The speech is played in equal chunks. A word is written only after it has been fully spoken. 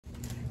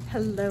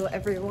Hello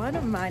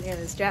everyone, my name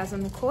is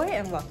Jasmine McCoy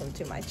and welcome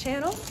to my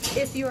channel.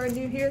 If you are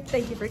new here,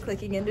 thank you for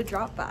clicking in to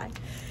drop by.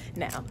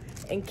 Now,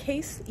 in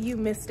case you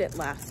missed it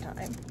last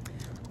time,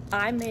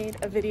 I made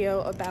a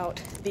video about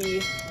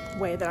the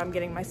way that I'm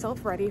getting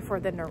myself ready for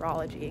the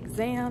neurology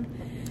exam.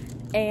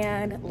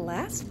 And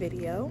last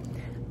video,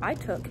 I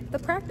took the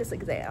practice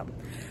exam.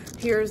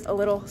 Here's a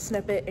little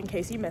snippet in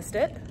case you missed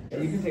it.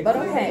 But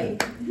okay,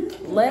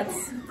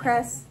 let's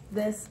press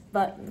this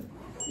button.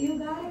 You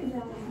got it,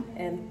 though.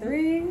 And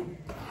 3,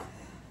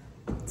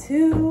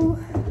 2,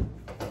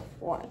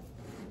 1.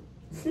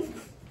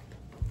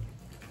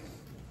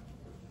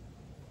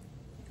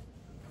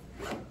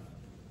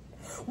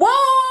 Whoa!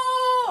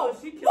 Oh,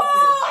 she killed it.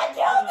 I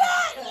killed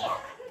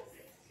that!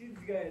 She's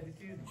good.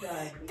 She's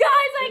done.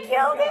 Guys, I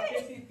killed it!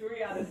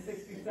 53 out of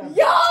 67.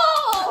 Yo!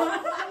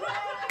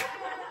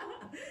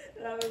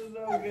 That was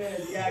so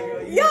good. Yeah,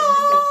 girl. Yo!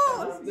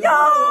 Yo!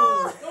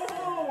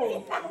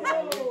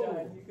 Yeah, you're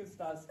done. You can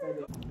stop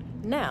spinning.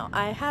 Now,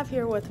 I have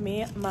here with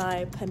me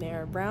my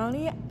Panera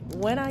brownie.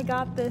 When I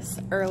got this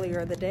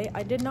earlier the day,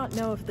 I did not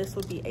know if this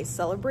would be a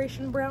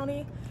celebration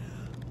brownie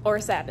or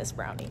a sadness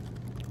brownie.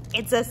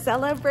 It's a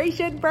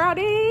celebration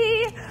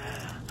brownie!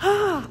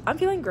 I'm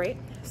feeling great.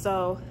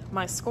 So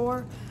my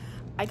score,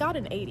 I got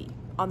an 80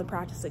 on the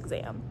practice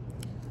exam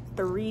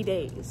 3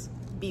 days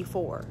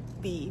before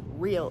the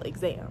real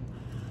exam.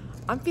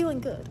 I'm feeling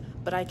good,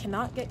 but I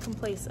cannot get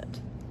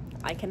complacent.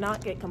 I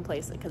cannot get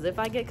complacent, because if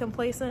I get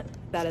complacent,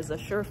 that is a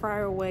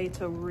surefire way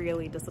to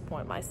really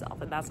disappoint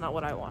myself, and that's not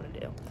what I want to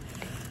do.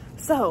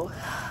 So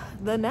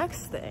the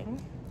next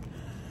thing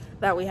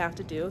that we have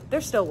to do,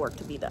 there's still work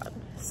to be done.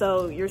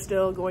 So you're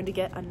still going to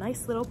get a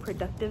nice little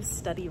productive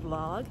study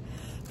vlog,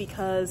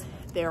 because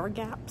there are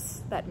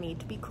gaps that need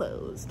to be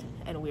closed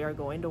and we are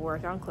going to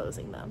work on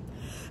closing them.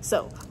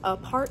 So a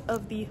part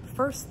of the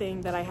first thing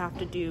that I have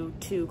to do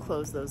to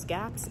close those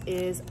gaps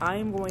is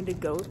I'm going to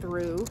go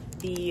through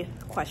the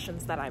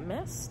questions that I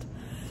missed,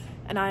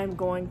 and I'm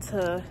going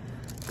to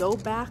go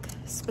back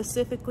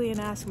specifically and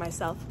ask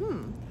myself,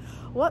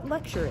 what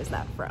lecture is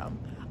that from?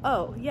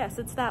 Oh, yes,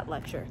 it's that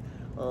lecture.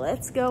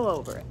 Let's go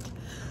over it.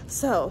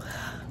 So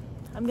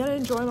I'm gonna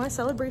enjoy my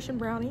celebration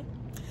brownie,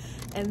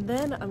 and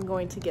then I'm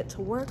going to get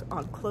to work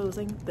on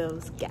closing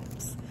those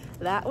gaps.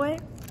 That way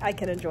I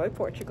can enjoy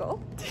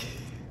Portugal.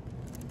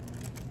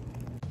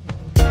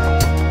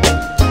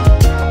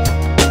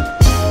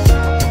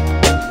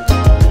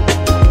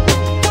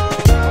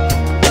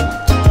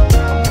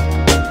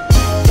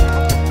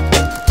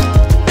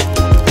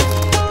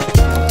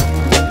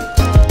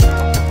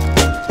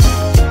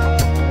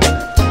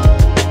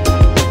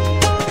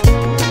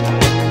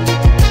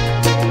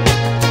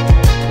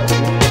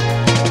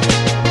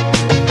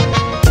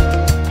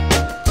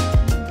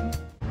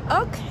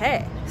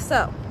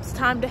 So it's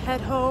time to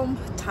head home,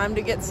 time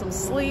to get some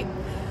sleep,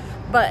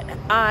 but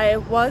I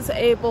was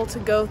able to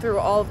go through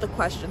all of the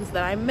questions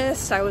that I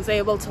missed. I was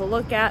able to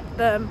look at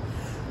them,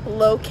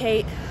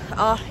 locate,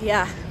 oh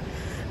yeah,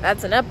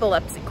 that's an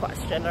epilepsy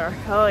question, or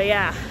oh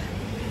yeah,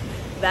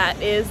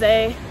 that is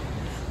a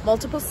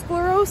multiple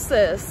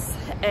sclerosis,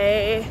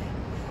 I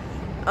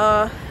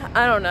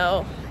don't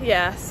know,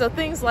 yeah, so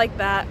things like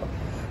that,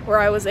 where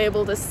I was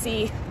able to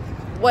see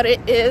what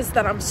it is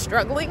that I'm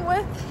struggling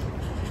with.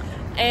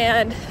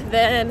 And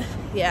then,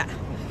 yeah.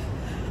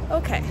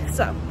 Okay,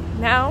 so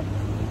now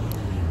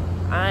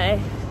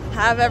I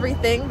have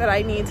everything that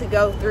I need to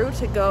go through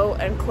to go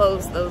and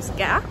close those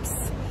gaps.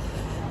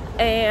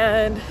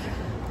 And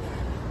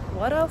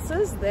what else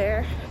is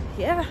there?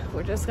 Yeah,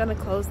 we're just gonna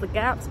close the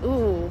gaps.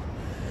 Ooh,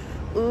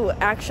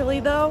 actually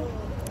though,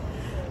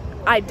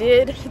 I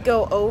did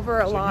go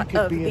over a lot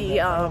of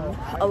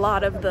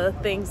the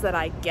things that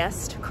I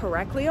guessed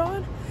correctly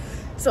on.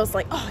 So it's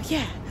like, oh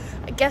yeah,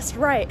 I guessed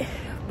right.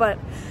 But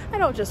I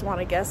don't just want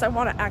to guess, I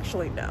want to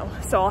actually know.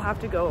 So I'll have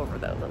to go over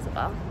those as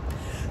well.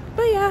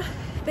 But yeah,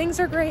 things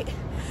are great.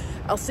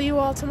 I'll see you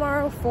all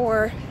tomorrow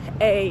for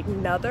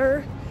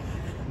another,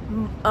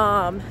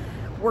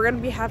 we're going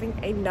to be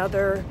having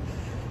another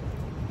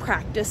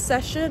practice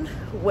session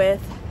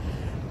with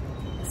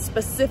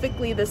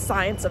specifically the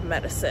science of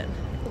medicine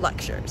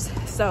lectures.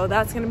 So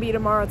that's going to be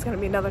tomorrow. It's going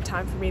to be another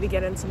time for me to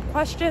get in some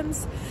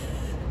questions.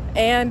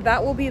 And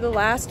that will be the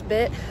last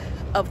bit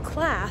of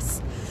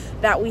class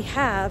that we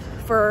have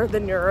for the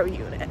neuro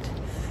unit.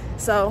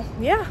 So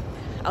yeah,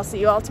 I'll see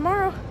you all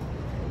tomorrow.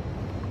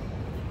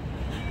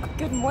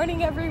 Good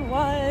morning,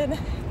 everyone.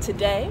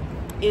 Today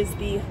is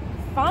the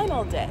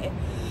final day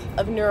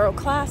of neuro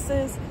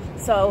classes.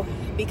 So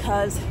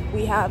because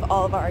we have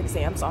all of our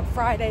exams on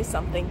Friday,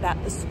 something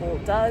that the school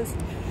does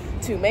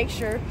to make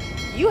sure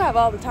you have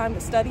all the time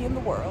to study in the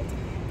world,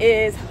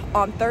 is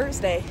on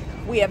Thursday,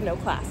 we have no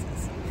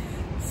classes.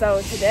 So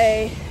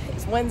today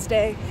is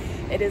Wednesday.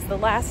 It is the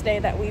last day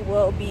that we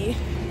will be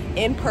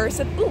in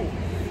person. Ooh,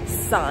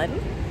 sun,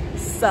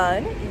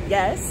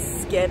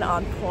 yes, skin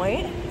on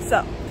point.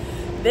 So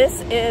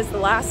this is the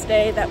last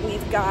day that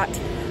we've got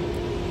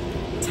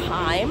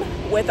time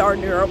with our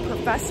neuro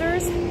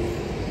professors.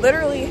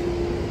 Literally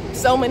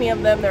so many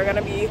of them, they're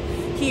gonna be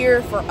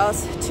here for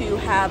us to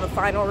have a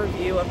final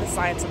review of the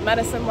Science of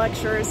Medicine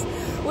lectures,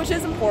 which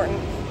is important.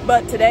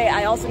 But today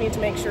I also need to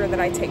make sure that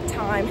I take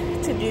time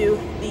to do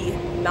the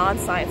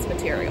non-science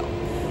material.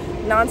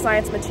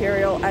 Non-science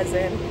material as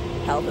in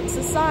health and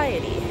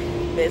society,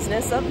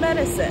 business of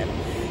medicine.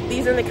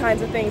 These are the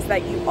kinds of things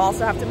that you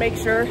also have to make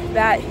sure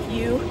that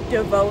you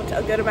devote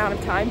a good amount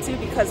of time to,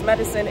 because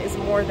medicine is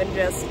more than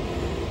just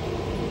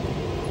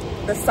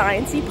the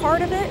sciencey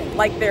part of it.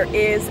 Like, there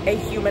is a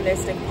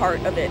humanistic part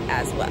of it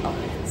as well.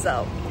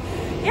 So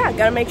yeah,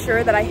 gotta make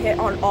sure that I hit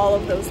on all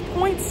of those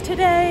points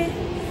today.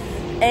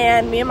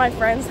 And me and my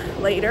friends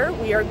later,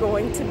 we are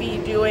going to be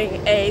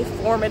doing a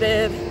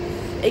formative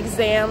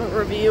exam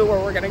review where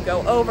we're gonna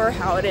go over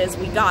how it is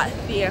we got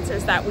the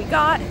answers that we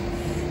got,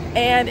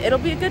 and it'll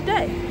be a good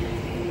day.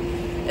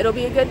 It'll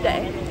be a good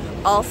day.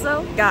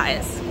 Also,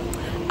 guys,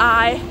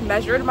 I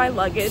measured my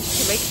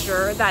luggage to make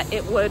sure that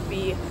it would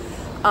be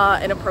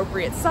an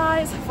appropriate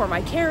size for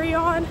my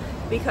carry-on,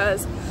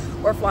 because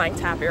we're flying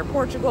TAP Air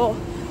Portugal.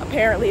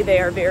 Apparently they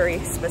are very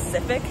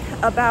specific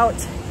about,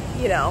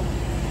 you know,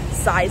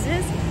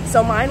 sizes.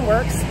 So mine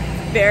works.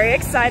 Very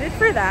excited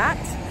for that.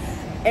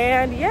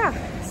 And yeah,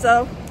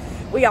 so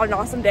we got an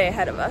awesome day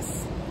ahead of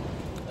us.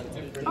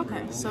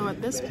 Okay, so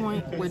at this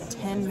point, we're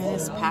 10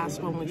 minutes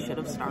past when we should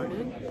have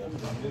started.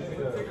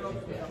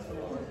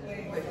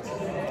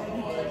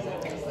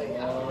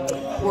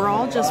 We're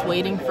all just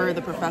waiting for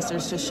the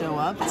professors to show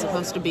up. It's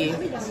supposed to be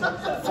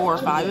 4 or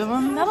 5 of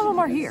them. None of them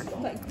are here.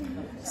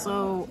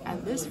 So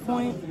at this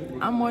point,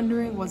 I'm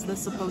wondering, was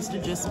this supposed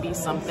to just be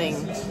something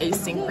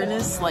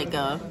asynchronous, like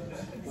a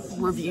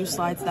review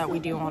slides that we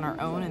do on our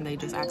own, and they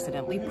just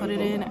accidentally put it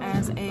in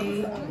as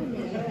a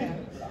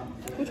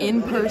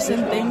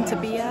in-person thing to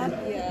be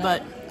at?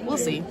 But we'll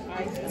see.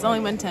 It's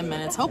only been 10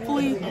 minutes.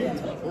 Hopefully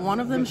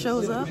one of them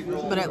shows up,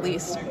 but at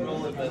least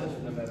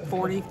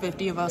 40,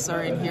 50 of us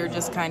are in here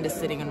just kind of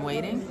sitting and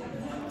waiting.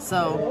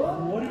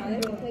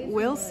 So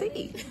we'll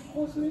see.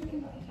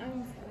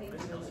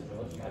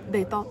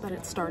 They thought that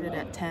it started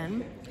at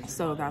 10,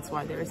 so that's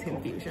why there's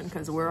confusion,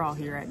 because we're all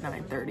here at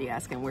 9:30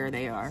 asking where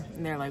they are,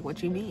 and they're like,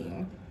 what you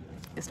mean?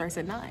 It starts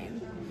at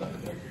 9.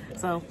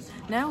 So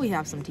now we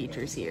have some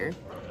teachers here,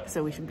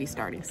 so we should be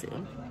starting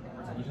soon.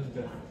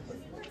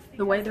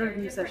 The way the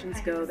review sessions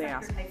go, they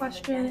ask a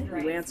question,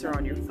 you answer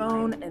on your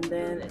phone, and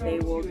then they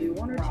will do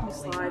 1 or 2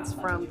 slides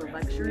from the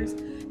lectures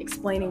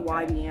explaining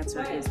why the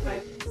answer is what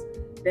it is.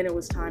 Then it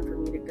was time for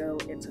me to go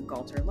into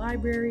Galter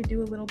Library,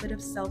 do a little bit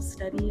of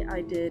self-study.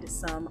 I did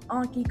some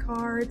Anki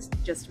cards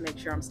just to make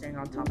sure I'm staying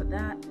on top of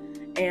that.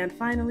 And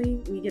finally,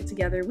 we get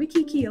together, we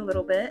kiki a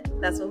little bit,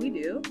 that's what we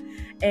do,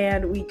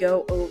 and we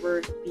go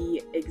over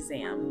the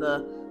exam,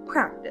 the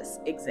practice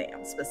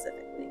exam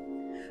specifically.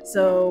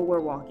 So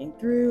we're walking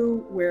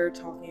through, we're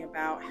talking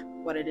about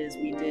what it is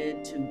we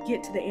did to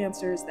get to the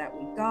answers that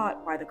we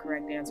got, why the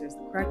correct answer is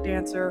the correct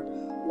answer,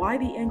 why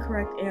the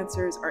incorrect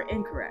answers are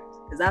incorrect,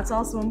 because that's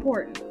also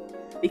important,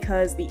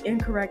 because the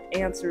incorrect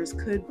answers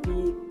could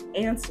be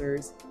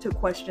answers to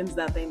questions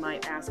that they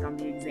might ask on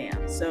the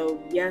exam.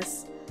 So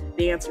yes,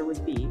 the answer was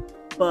B,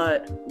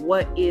 but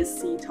what is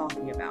C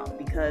talking about?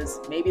 Because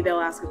maybe they'll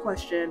ask a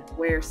question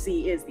where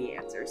C is the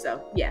answer.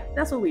 So yeah,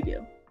 that's what we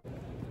do.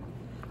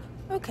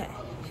 Okay,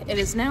 it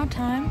is now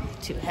time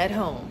to head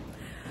home.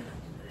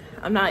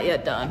 I'm not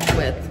yet done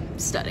with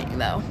studying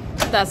though.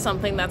 That's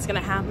something that's gonna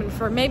happen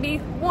for maybe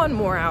 1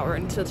 more hour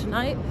until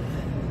tonight.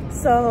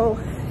 So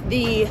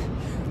the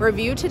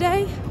review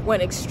today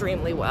went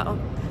extremely well.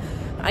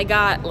 I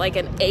got like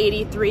an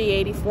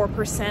 83,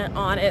 84%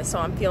 on it, so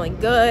I'm feeling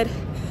good.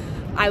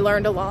 I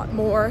learned a lot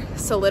more,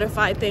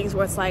 solidified things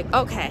where it's like,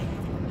 okay,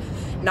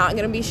 not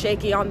gonna be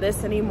shaky on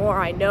this anymore.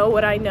 I know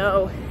what I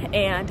know,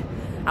 and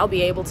I'll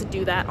be able to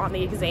do that on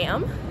the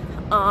exam.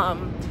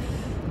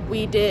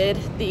 We did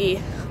the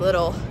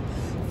little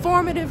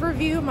formative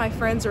review my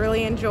friends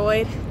really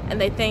enjoyed,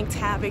 and they thanked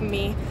having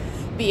me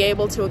be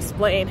able to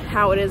explain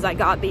how it is I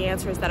got the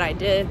answers that I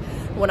did.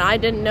 When I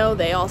didn't know,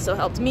 they also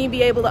helped me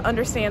be able to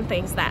understand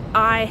things that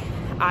I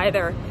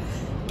either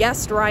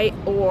guessed right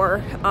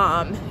or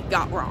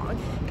got wrong.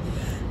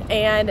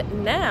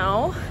 And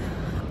now,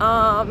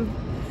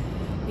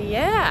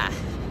 yeah,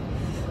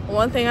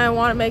 one thing I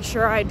want to make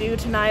sure I do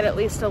tonight at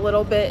least a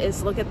little bit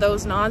is look at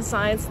those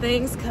non-science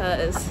things,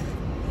 because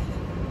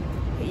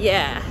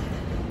yeah,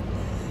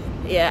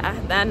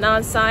 that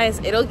non-science,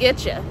 it'll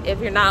get you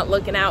if you're not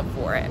looking out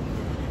for it.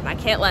 And I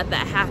can't let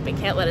that happen,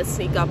 can't let it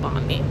sneak up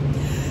on me.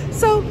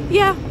 So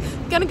yeah,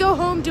 gonna go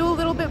home, do a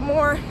little bit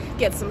more,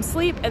 get some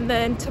sleep, and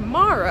then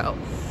tomorrow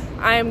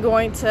I am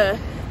going to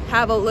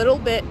have a little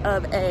bit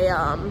of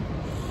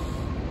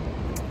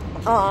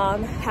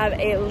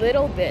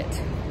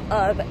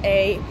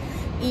a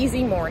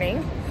easy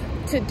morning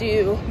to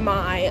do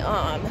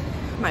my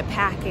my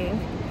packing.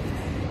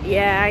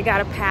 Yeah, I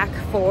gotta pack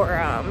for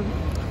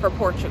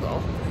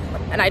Portugal,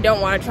 and I don't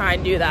want to try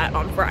and do that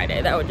on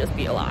Friday. That would just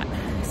be a lot.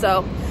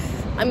 So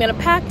I'm gonna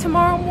pack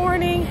tomorrow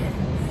morning,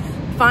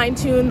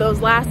 fine-tune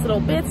those last little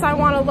bits I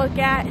want to look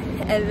at,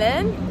 and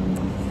then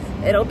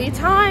it'll be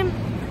time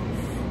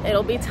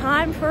It'll be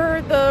time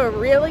for the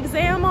real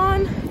exam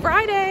on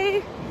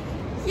Friday.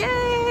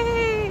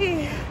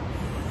 Yay!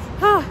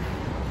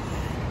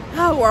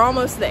 Oh, we're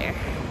almost there.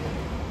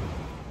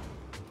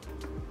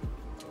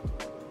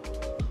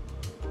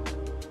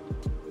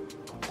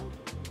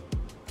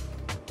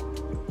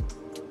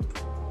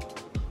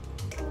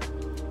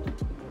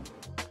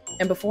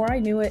 And before I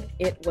knew it,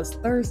 it was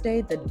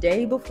Thursday, the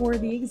day before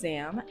the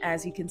exam.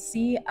 As you can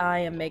see, I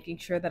am making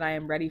sure that I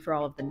am ready for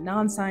all of the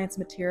non-science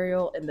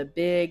material in the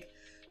big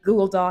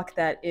Google Doc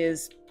that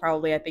is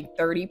probably, I think,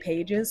 30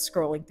 pages,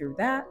 scrolling through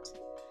that.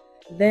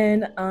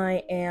 Then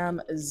I am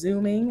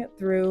zooming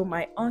through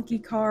my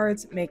Anki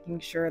cards, making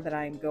sure that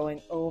I'm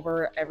going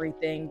over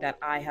everything that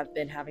I have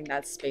been having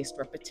that spaced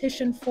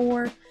repetition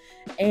for,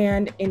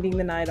 and ending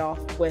the night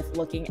off with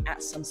looking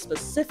at some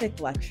specific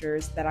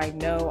lectures that I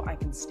know I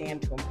can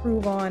stand to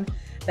improve on.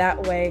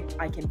 That way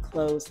I can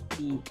close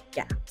the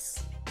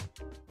gaps.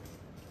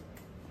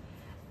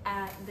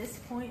 At this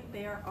point,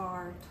 there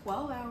are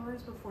 12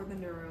 hours before the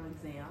neuro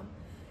exam,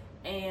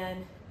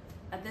 and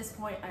at this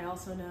point, I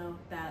also know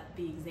that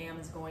the exam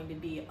is going to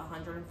be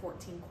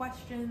 114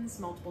 questions,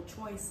 multiple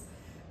choice,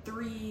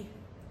 3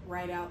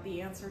 write out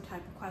the answer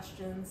type of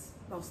questions,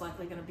 most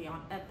likely going to be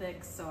on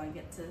ethics, so I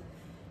get to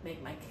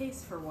make my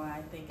case for why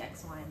I think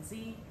X, Y, and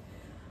Z.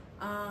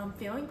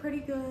 Feeling pretty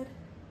good.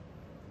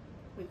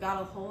 We've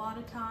got a whole lot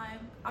of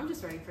time. I'm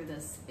just ready for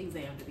this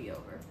exam to be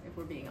over, if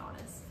we're being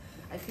honest.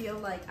 I feel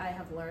like I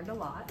have learned a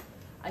lot.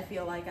 I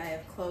feel like I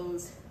have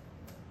closed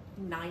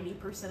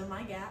 90% of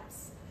my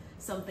gaps.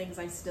 Some things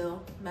I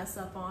still mess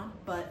up on,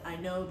 but I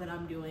know that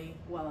I'm doing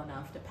well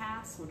enough to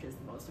pass, which is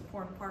the most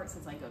important part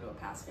since I go to a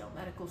pass-fail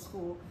medical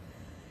school.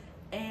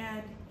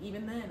 And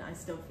even then, I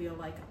still feel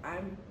like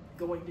I'm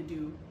going to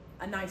do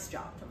a nice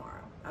job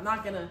tomorrow. I'm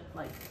not gonna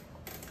like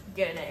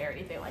get an A or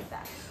anything like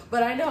that,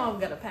 but I know I'm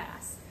gonna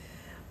pass.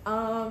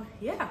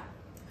 Yeah,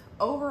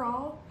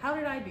 overall, how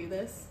did I do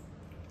this?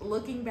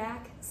 Looking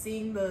back,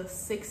 seeing the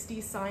 60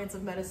 Science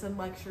of Medicine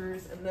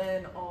lectures, and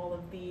then all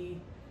of the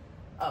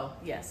oh,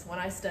 yes, when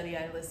I study,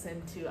 I listen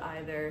to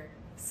either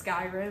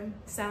Skyrim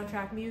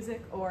soundtrack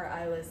music or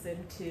I listen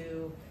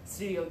to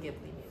Studio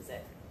Ghibli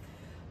music.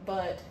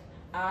 But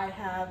I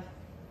have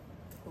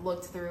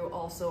looked through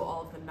also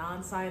all of the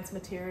non-science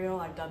material.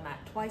 I've done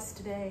that twice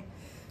today,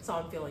 so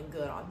I'm feeling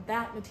good on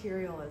that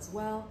material as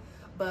well.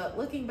 But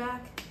looking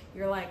back,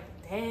 you're like,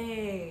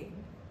 dang,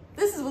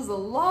 this was a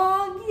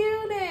long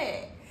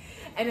unit.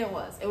 And it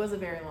was a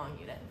very long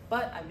unit,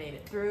 but I made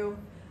it through.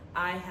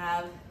 I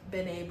have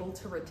been able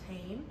to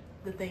retain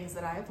the things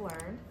that I've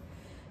learned,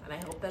 and I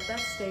hope that that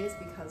stays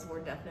because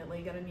we're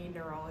definitely going to need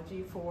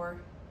neurology for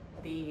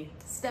the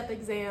STEP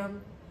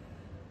exam.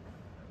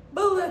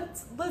 But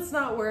let's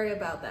not worry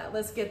about that.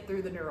 Let's get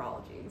through the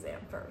neurology exam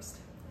first.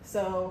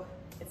 So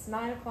it's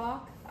 9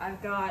 o'clock.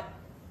 I've got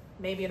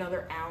maybe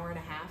another hour and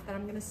a half that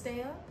I'm going to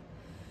stay up.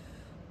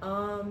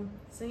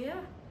 So yeah.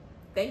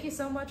 Thank you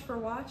so much for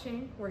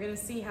watching. We're gonna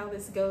see how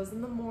this goes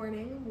in the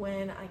morning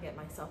when I get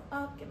myself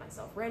up, get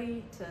myself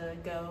ready to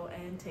go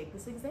and take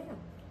this exam.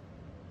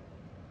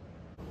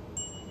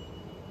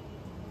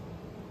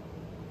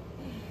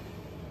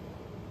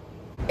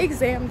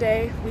 Exam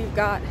day, we've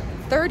got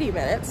 30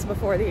 minutes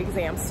before the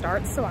exam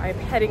starts, so I'm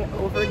heading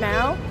over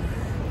now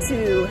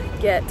to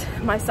get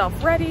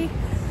myself ready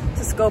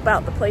to scope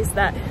out the place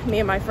that me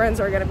and my friends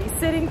are gonna be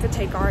sitting to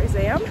take our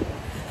exam.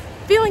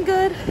 Feeling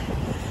good.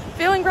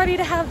 Feeling ready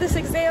to have this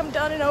exam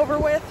done and over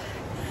with.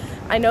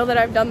 I know that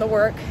I've done the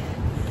work.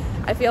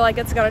 I feel like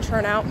it's gonna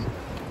turn out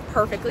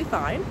perfectly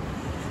fine.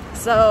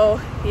 So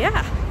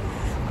yeah,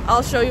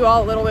 I'll show you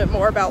all a little bit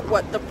more about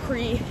what the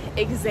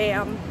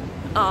pre-exam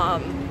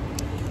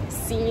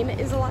scene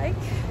is like,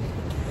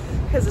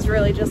 because it's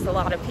really just a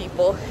lot of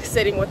people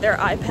sitting with their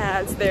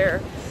iPads, their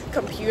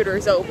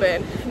computers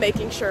open,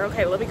 making sure,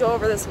 okay, let me go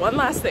over this one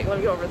last thing, let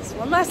me go over this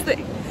one last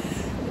thing.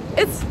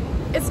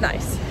 It's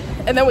nice.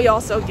 And then we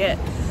also get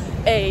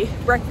a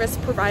breakfast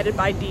provided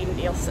by Dean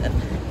Nielsen.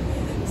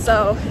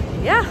 So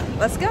yeah,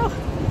 let's go.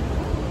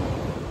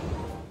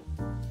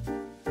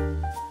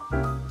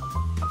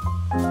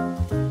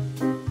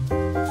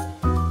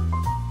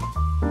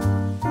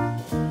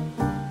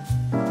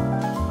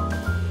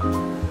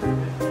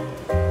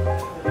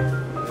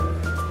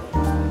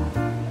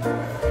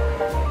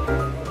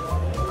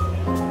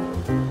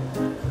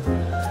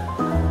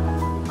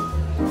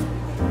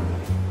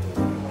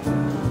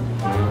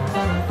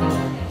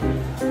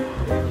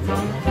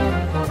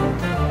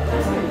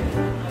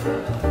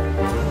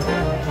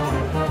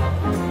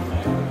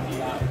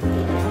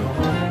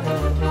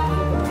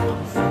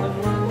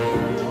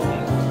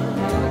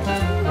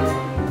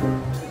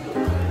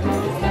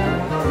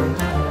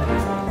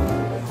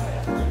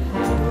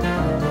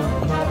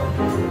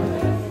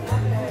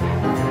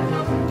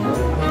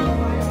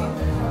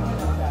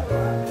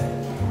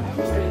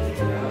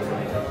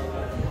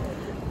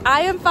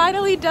 I am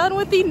finally done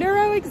with the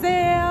neuro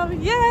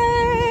exam.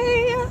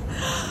 Yay!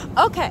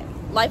 Okay,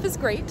 life is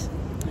great.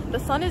 The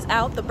sun is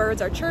out, the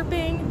birds are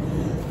chirping.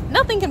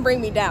 Nothing can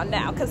bring me down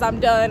now because I'm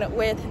done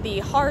with the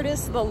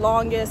hardest, the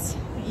longest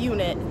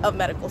unit of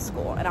medical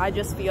school, and I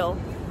just feel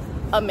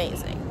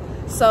amazing.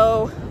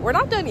 So we're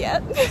not done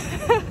yet.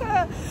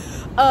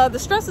 The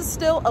stress is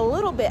still a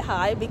little bit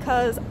high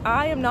because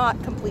I am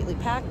not completely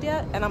packed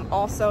yet, and I'm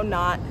also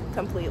not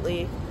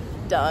completely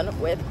done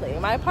with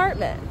cleaning my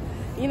apartment.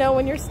 You know,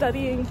 when you're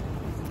studying,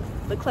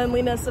 the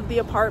cleanliness of the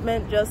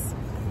apartment just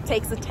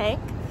takes a tank.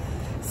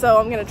 So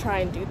I'm gonna try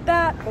and do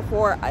that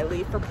before I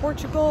leave for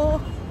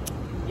Portugal.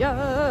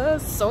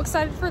 Yes, so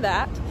excited for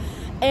that.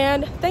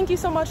 And thank you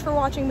so much for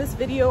watching this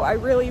video. I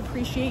really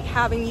appreciate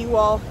having you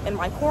all in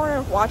my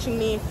corner, watching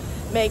me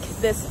make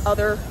this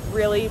other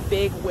really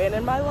big win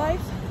in my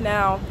life.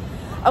 Now,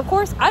 of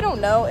course, I don't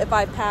know if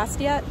I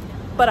passed yet,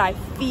 but I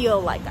feel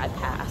like I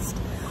passed.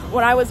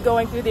 When I was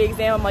going through the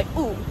exam, I'm like,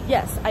 ooh,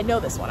 yes, I know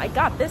this one. I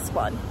got this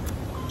one.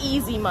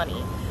 Easy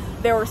money.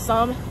 There were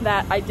some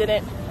that I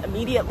didn't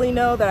immediately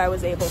know that I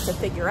was able to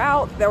figure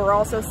out. There were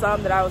also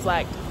some that I was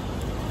like,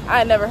 I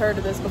had never heard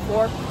of this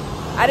before.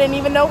 I didn't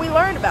even know we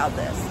learned about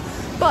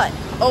this. But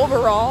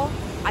overall,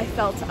 I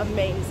felt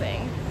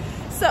amazing.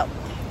 So,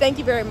 thank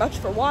you very much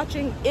for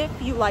watching. If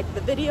you liked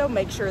the video,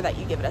 make sure that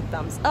you give it a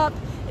thumbs up.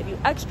 If you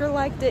extra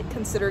liked it,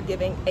 consider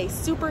giving a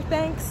super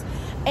thanks.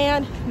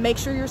 And make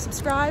sure you're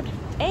subscribed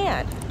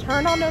and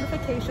turn on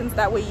notifications.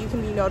 That way you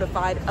can be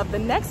notified of the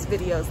next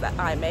videos that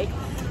I make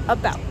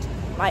about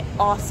my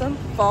awesome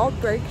fall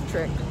break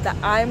trip that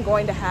I'm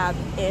going to have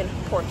in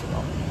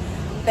Portugal.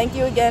 Thank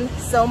you again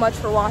so much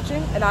for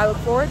watching, and I look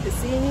forward to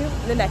seeing you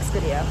in the next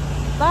video.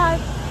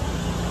 Bye!